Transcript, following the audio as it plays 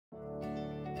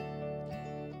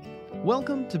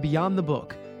Welcome to Beyond the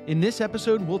Book. In this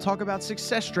episode, we'll talk about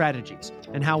success strategies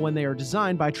and how when they are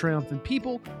designed by triumphant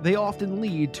people, they often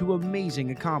lead to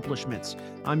amazing accomplishments.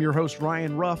 I'm your host,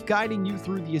 Ryan Ruff, guiding you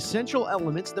through the essential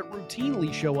elements that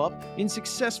routinely show up in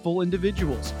successful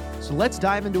individuals. So let's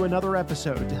dive into another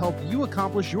episode to help you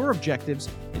accomplish your objectives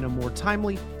in a more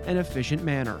timely and efficient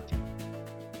manner.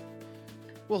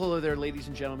 Well, hello there, ladies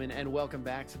and gentlemen, and welcome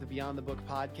back to the Beyond the Book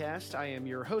podcast. I am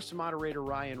your host and moderator,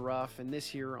 Ryan Ruff, and this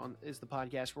here is the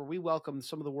podcast where we welcome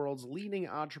some of the world's leading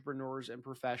entrepreneurs and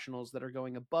professionals that are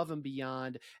going above and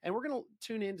beyond, and we're going to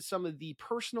tune into some of the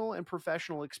personal and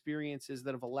professional experiences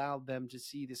that have allowed them to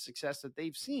see the success that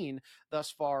they've seen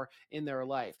thus far in their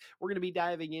life. We're going to be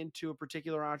diving into a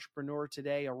particular entrepreneur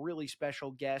today, a really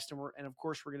special guest, and of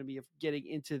course, we're going to be getting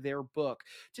into their book.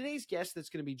 Today's guest that's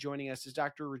going to be joining us is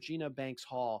Dr. Regina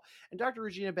Banks-Hall. And Dr.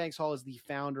 Regina Banks-Hall is the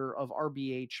founder of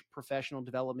RBH Professional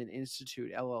Development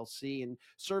Institute, LLC, and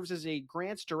serves as a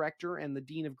grants director and the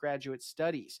dean of graduate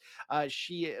studies.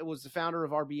 She was the founder of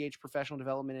RBH Professional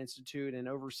Development Institute and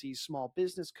oversees small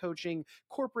business coaching,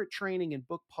 corporate training, and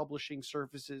book publishing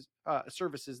services.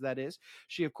 That is.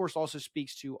 She, of course, also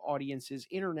speaks to audiences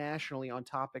internationally on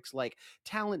topics like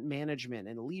talent management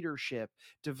and leadership,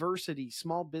 diversity,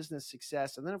 small business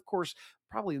success, and then, of course,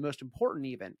 probably the most important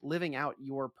even, living out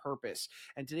your purpose.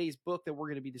 And today's book that we're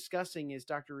going to be discussing is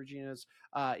Dr. Regina's,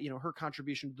 her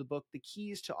contribution to the book, The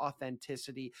Keys to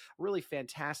Authenticity. A really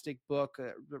fantastic book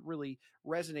that really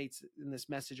resonates in this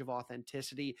message of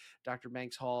authenticity. Dr.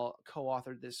 Banks-Hall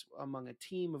co-authored this among a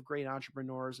team of great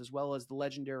entrepreneurs, as well as the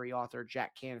legendary author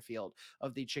Jack Canfield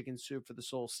of the Chicken Soup for the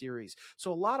Soul series.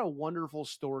 So a lot of wonderful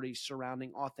stories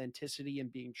surrounding authenticity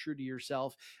and being true to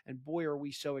yourself. And boy, are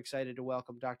we so excited to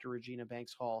welcome Dr. Regina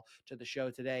Banks-Hall to the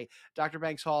show today. Dr.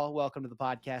 Banks-Hall, welcome to the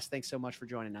podcast. Thanks so much for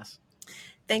joining us.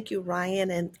 Thank you, Ryan,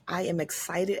 and I am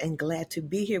excited and glad to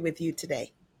be here with you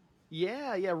today.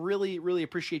 Yeah, really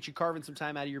appreciate you carving some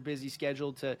time out of your busy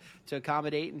schedule to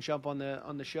accommodate and jump on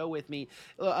the show with me.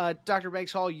 Dr.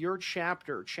 Banks-Hall, your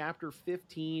chapter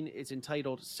 15, is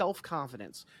entitled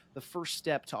Self-Confidence, the First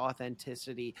Step to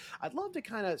Authenticity. I'd love to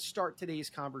kind of start today's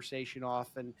conversation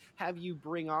off and have you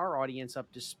bring our audience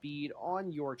up to speed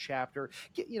on your chapter.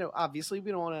 Obviously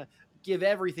we don't want to give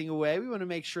everything away. We want to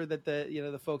make sure that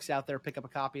the folks out there pick up a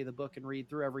copy of the book and read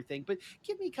through everything, but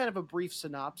give me kind of a brief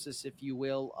synopsis, if you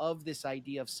will, of this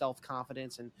idea of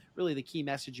self-confidence and really the key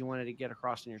message you wanted to get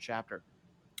across in your chapter.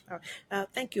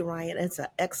 Thank you, Ryan. It's an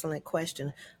excellent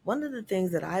question. One of the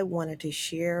things that I wanted to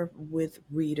share with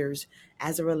readers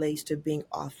as it relates to being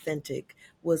authentic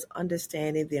was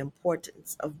understanding the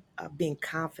importance of being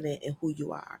confident in who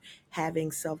you are,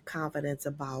 having self-confidence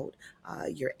about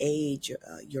your age,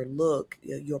 your look,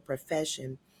 your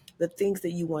profession, the things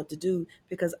that you want to do,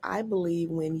 because I believe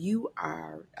when you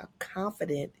are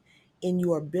confident in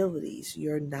your abilities,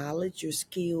 your knowledge, your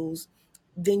skills,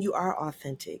 then you are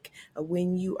authentic.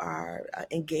 When you are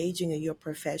engaging in your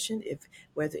profession,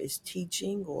 whether it's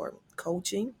teaching or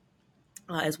coaching,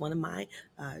 as one of mine,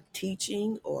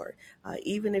 teaching, or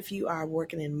even if you are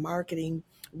working in marketing,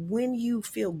 when you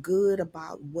feel good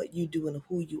about what you do and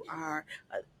who you are,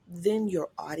 then your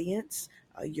audience,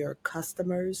 your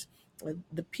customers,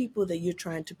 the people that you're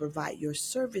trying to provide your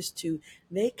service to,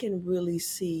 they can really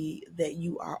see that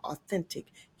you are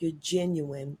authentic, you're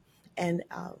genuine. And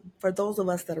for those of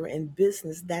us that are in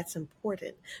business, that's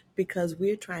important because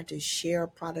we're trying to share a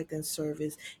product and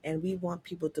service, and we want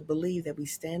people to believe that we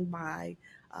stand by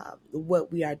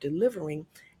what we are delivering,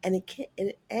 and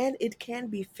it can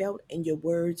be felt in your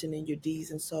words and in your deeds.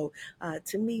 And so,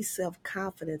 to me,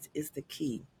 self-confidence is the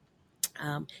key.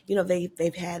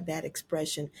 They've had that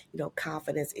expression,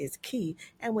 confidence is key.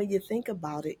 And when you think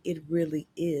about it, it really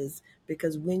is,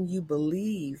 because when you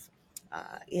believe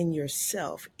in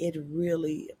yourself, it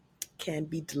really can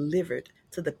be delivered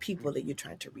to the people that you're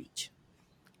trying to reach.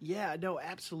 Yeah, no,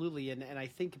 absolutely. And I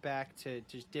think back to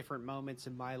just different moments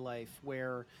in my life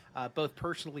where both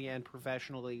personally and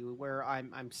professionally, where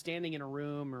I'm standing in a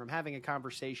room or I'm having a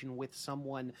conversation with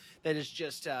someone that is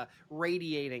just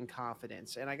radiating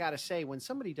confidence. And I got to say, when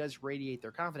somebody does radiate their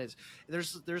confidence,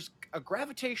 there's a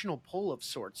gravitational pull of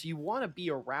sorts. You want to be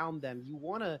around them. You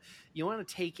want to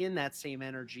take in that same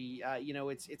energy.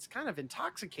 It's kind of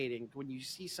intoxicating when you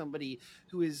see somebody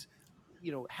who is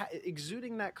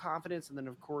exuding that confidence, and then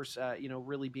of course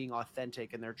really being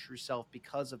authentic in their true self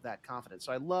because of that confidence.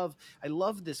 So I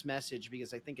love this message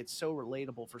because I think it's so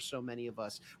relatable for so many of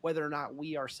us, whether or not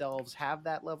we ourselves have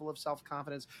that level of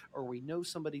self-confidence or we know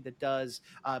somebody that does.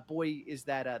 Boy, is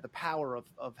that the power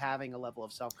of having a level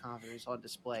of self-confidence on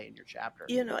display in your chapter.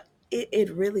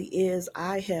 It really is.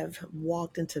 I have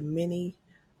walked into many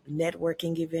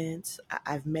networking events.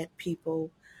 I've met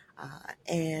people,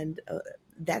 and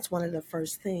that's one of the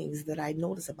first things that I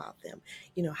notice about them.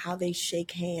 You know, how they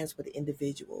shake hands with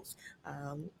individuals.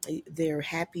 They're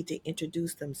happy to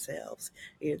introduce themselves.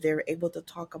 They're able to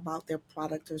talk about their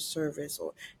product or service,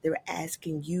 or they're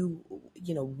asking you,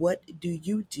 you know, what do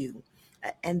you do?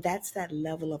 And that's that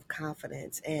level of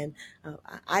confidence. And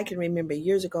I can remember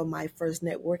years ago, my first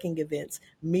networking events,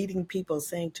 meeting people,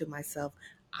 saying to myself,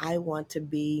 I want to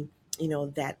be, you know,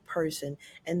 that person.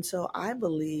 And so I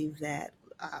believe that,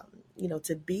 you know,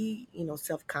 to be, you know,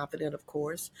 self confident, of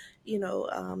course, you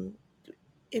know,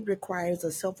 it requires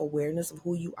a self awareness of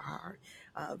who you are,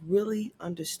 really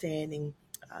understanding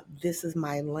this is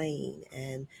my lane,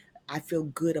 and I feel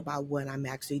good about what I'm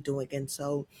actually doing. And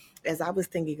so, as I was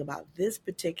thinking about this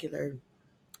particular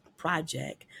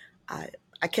project, I,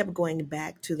 I kept going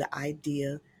back to the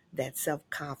idea that self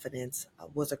confidence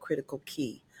was a critical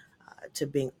key to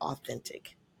being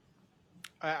authentic.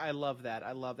 I love that.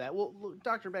 I love that. Well, look,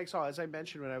 Dr. Banks-Hall, as I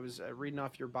mentioned when I was reading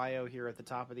off your bio here at the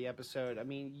top of the episode, I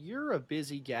mean, you're a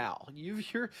busy gal.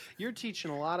 You're teaching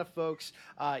a lot of folks,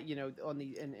 on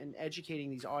and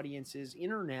educating these audiences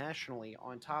internationally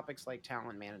on topics like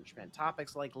talent management,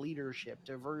 topics like leadership,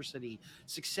 diversity,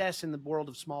 success in the world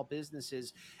of small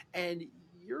businesses, and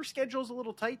your schedule's a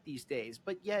little tight these days,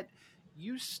 but yet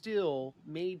you still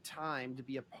made time to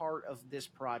be a part of this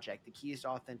project, The Keys to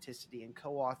Authenticity, and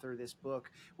co author this book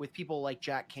with people like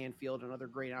Jack Canfield and other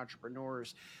great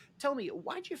entrepreneurs. Tell me,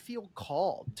 why'd you feel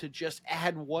called to just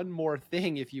add one more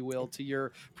thing, if you will, to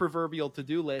your proverbial to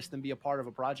do list and be a part of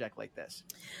a project like this?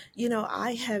 You know,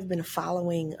 I have been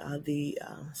following the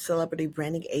celebrity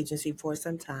branding agency for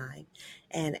some time.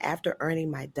 And after earning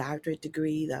my doctorate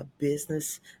degree, the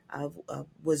business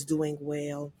was doing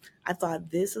well. I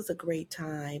thought this is a great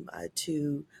time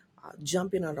to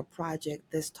jump in on a project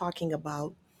that's talking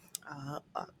about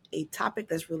a topic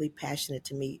that's really passionate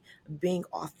to me, being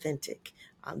authentic.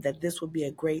 That this would be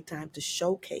a great time to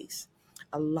showcase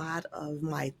a lot of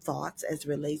my thoughts as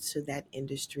relates to that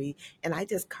industry. And I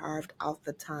just carved out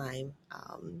the time,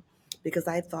 because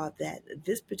I thought that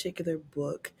this particular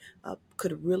book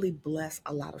could really bless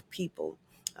a lot of people.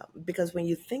 Because when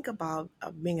you think about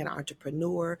being an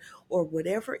entrepreneur or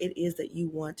whatever it is that you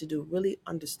want to do, really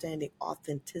understanding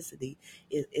authenticity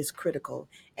is critical.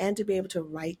 And to be able to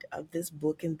write this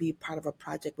book and be part of a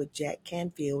project with Jack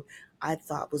Canfield, I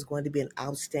thought was going to be an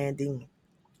outstanding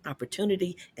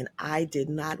opportunity, and I did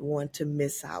not want to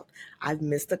miss out. I've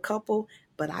missed a couple,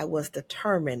 but I was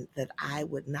determined that I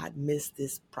would not miss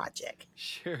this project.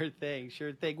 Sure thing,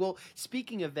 sure thing. Well,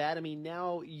 speaking of that, I mean,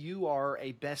 now you are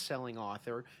a best-selling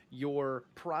author. Your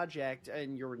project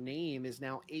and your name is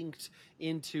now inked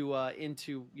into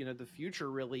the future,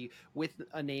 really, with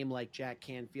a name like Jack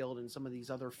Canfield and some of these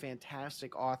other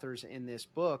fantastic authors in this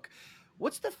book.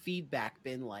 What's the feedback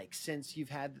been like since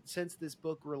this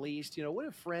book released? What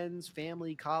have friends,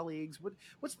 family, colleagues,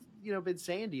 what's been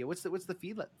saying to you? What's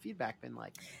the feedback been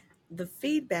like? The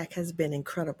feedback has been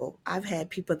incredible. I've had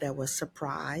people that were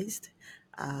surprised,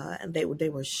 and they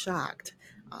were shocked.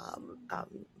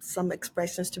 Some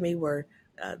expressions to me were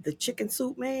the chicken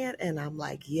soup man, and I'm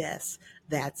like, yes,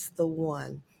 that's the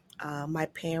one. My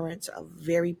parents are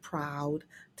very proud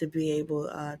to be able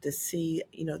to see,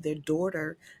 you know, their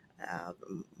daughter. Uh,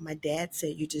 my dad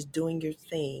said, "You're just doing your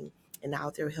thing and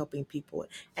out there helping people."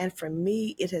 And for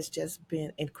me, it has just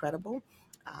been incredible.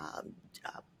 Um,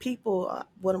 People,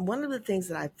 one of the things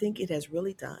that I think it has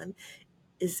really done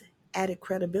is added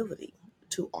credibility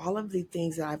to all of the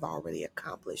things that I've already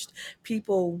accomplished.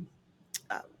 People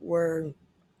were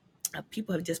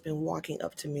people have just been walking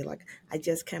up to me like, I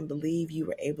just can't believe you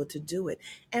were able to do it.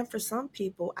 And for some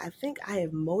people, I think I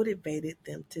have motivated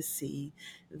them to see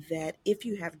that if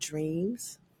you have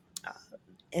dreams,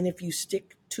 and if you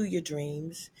stick to your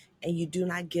dreams and you do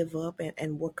not give up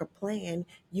and work a plan,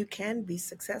 you can be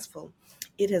successful.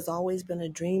 It has always been a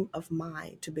dream of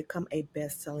mine to become a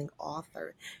best selling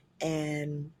author.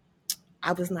 And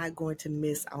I was not going to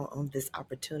miss out on this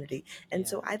opportunity. And Yeah.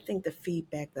 so I think the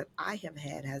feedback that I have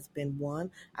had has been one,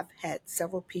 I've had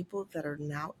several people that are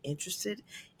now interested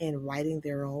in writing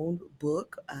their own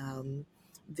book.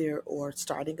 They're or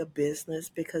starting a business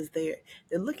because they're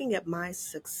looking at my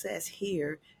success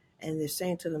here, and they're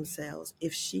saying to themselves,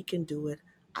 if she can do it,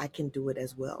 I can do it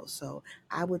as well. So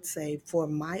I would say for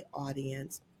my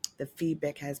audience, the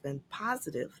feedback has been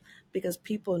positive because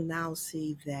people now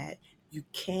see that you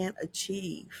can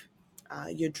achieve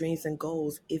your dreams and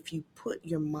goals if you put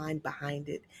your mind behind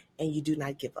it and you do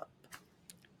not give up.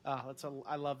 Oh,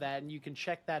 I love that, and you can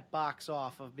check that box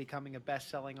off of becoming a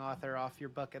best-selling author off your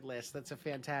bucket list. That's a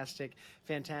fantastic,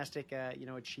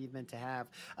 achievement to have.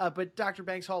 But Dr.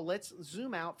 Banks Hall, let's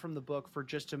zoom out from the book for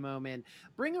just a moment.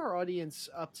 Bring our audience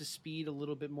up to speed a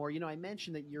little bit more. I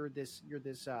mentioned that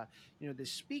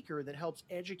this speaker that helps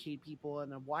educate people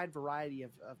in a wide variety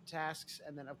of tasks,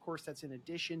 and then of course that's in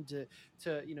addition to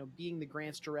being the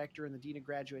grants director and the dean of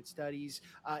graduate studies.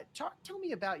 Tell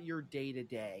me about your day to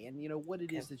day, and what it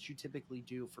Okay. is that you typically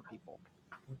do for people.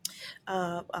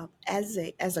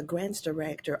 As a grants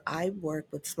director, I work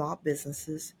with small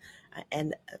businesses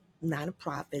and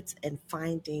nonprofits and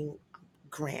finding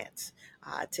grants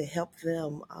to help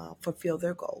them fulfill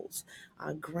their goals.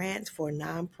 Grants for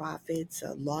nonprofits,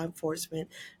 law enforcement,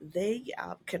 they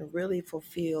can really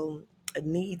fulfill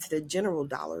needs that general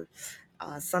dollar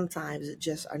sometimes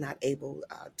just are not able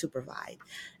to provide.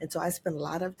 And so I spend a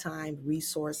lot of time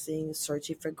resourcing,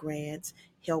 searching for grants,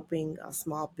 helping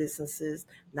small businesses,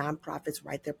 nonprofits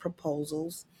write their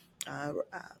proposals,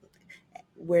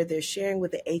 where they're sharing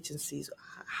with the agencies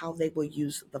how they will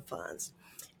use the funds.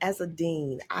 As a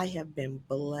dean, I have been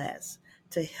blessed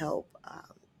to help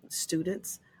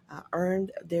students earn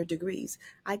their degrees.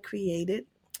 I created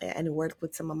and worked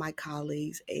with some of my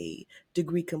colleagues a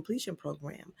degree completion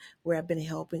program where I've been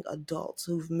helping adults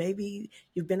who've maybe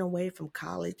you've been away from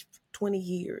college 20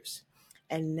 years.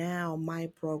 And now my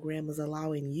program is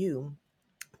allowing you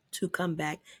to come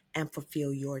back and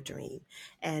fulfill your dream.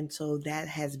 And so that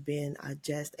has been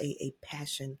just a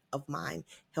passion of mine,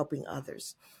 helping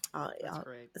others. Uh, That's uh,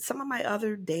 great. some of my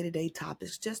other day to day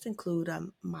topics just include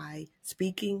my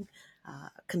speaking,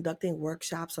 conducting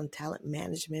workshops on talent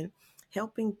management,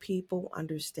 helping people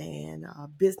understand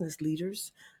business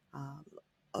leaders, um,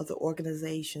 other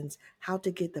organizations, how to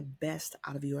get the best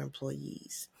out of your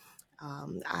employees.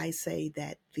 I say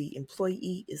that the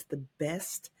employee is the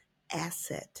best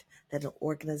asset that an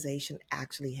organization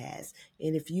actually has.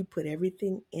 And if you put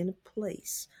everything in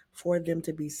place for them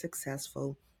to be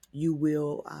successful, you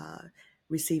will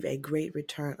receive a great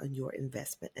return on your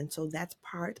investment. And so that's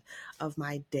part of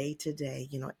my day to day.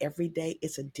 Every day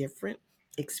it's a different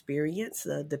experience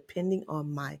depending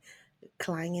on my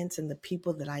clients and the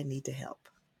people that I need to help.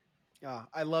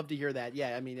 I love to hear that.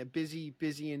 Yeah, I mean, a busy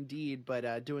indeed,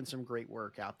 but doing some great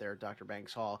work out there, Dr.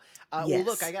 Banks Hall. Well,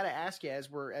 look, I Yes. got to ask you as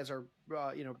our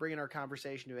bringing our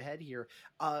conversation to a head here.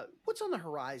 What's on the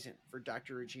horizon for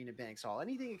Dr. Regina Banks Hall?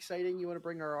 Anything exciting you want to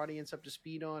bring our audience up to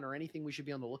speed on, or anything we should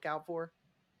be on the lookout for?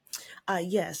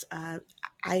 Yes, I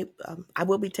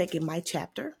will be taking my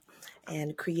chapter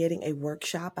and creating a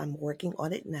workshop. I'm working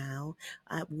on it now,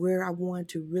 where I want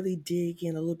to really dig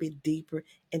in a little bit deeper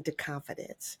into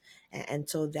confidence, and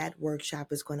so that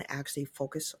workshop is going to actually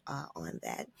focus on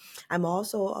that. I'm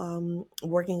also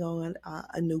working on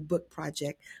a new book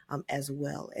project as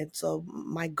well, and so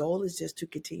my goal is just to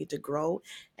continue to grow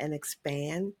and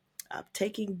expand.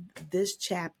 Taking this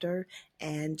chapter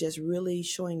and just really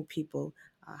showing people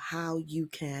how you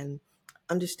can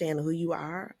understand who you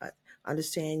are,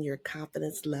 understand your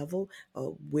confidence level,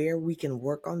 where we can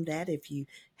work on that. If you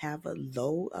have a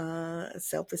low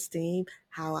self esteem,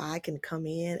 how I can come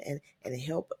in and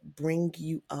help bring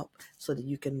you up so that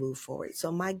you can move forward.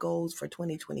 So, my goals for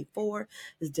 2024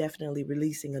 is definitely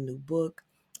releasing a new book,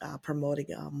 promoting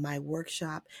my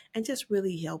workshop, and just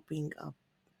really helping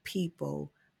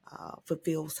people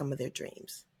fulfill some of their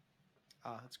dreams.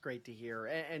 That's great to hear.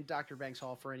 And Dr. Banks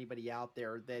Hall, for anybody out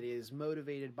there that is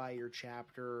motivated by your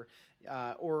chapter,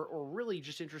 or really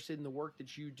just interested in the work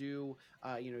that you do,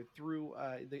 through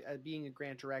being a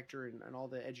grant director and all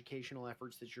the educational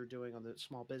efforts that you're doing on the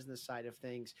small business side of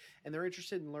things, and they're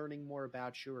interested in learning more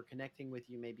about you or connecting with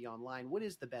you maybe online, what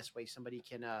is the best way somebody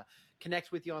can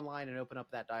connect with you online and open up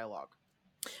that dialogue?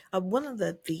 One of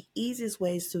the easiest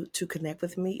ways to connect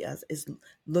with me is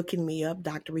looking me up,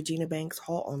 Dr. Regina Banks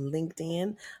Hall, on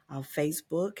LinkedIn,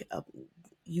 Facebook.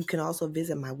 You can also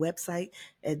visit my website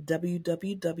at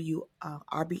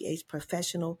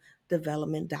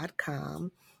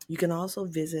www.rbhprofessionaldevelopment.com. You can also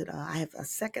visit, I have a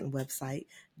second website,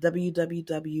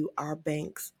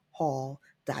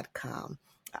 www.rbankshall.com.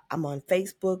 I'm on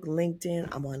Facebook, LinkedIn,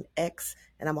 I'm on X,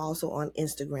 and I'm also on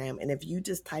Instagram. And if you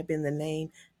just type in the name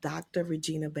Dr.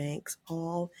 Regina Banks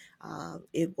Hall,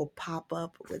 it will pop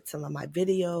up with some of my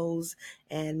videos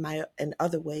and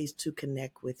other ways to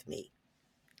connect with me.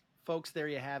 Folks, there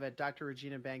you have it. Dr.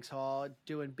 Regina Banks Hall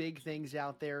doing big things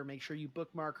out there. Make sure you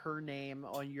bookmark her name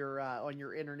on your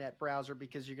internet browser,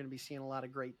 because you're going to be seeing a lot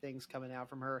of great things coming out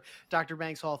from her. Dr.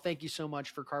 Banks Hall, thank you so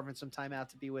much for carving some time out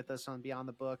to be with us on Beyond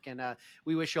the Book, and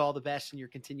we wish you all the best in your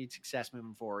continued success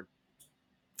moving forward.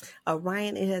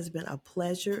 Ryan, it has been a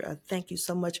pleasure. Thank you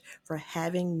so much for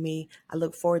having me. I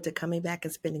look forward to coming back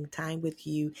and spending time with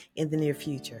you in the near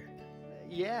future.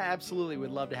 Yeah, absolutely.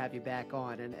 We'd love to have you back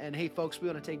on. And hey, folks, we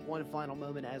want to take one final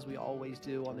moment, as we always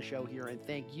do on the show here, and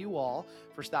thank you all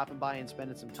for stopping by and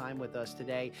spending some time with us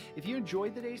today. If you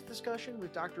enjoyed today's discussion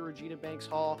with Dr. Regina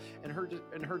Banks-Hall and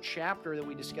her chapter that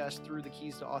we discussed through the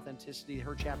keys to authenticity,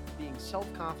 her chapter being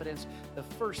self-confidence, the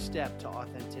first step to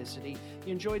authenticity. If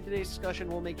you enjoyed today's discussion,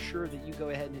 we'll make sure that you go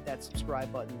ahead and hit that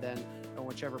subscribe button then on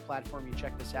whichever platform you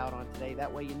check this out on today.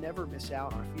 That way you never miss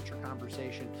out on a future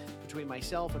conversation between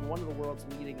myself and one of the world's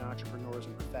leading entrepreneurs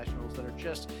and professionals that are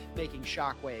just making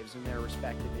shockwaves in their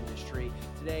respective industry.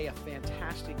 Today, a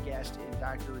fantastic guest in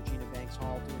Dr. Regina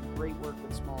Banks-Hall, doing great work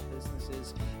with small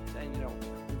businesses. And,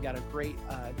 we've got a great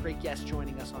guest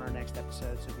joining us on our next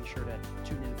episode, so be sure to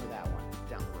tune in for that one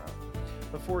down the road.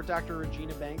 But for Dr.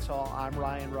 Regina Banks-Hall, I'm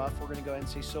Ryan Ruff. We're going to go ahead and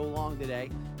say so long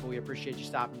today, but we appreciate you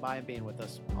stopping by and being with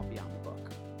us on Beyond the Book.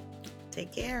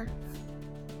 Take care.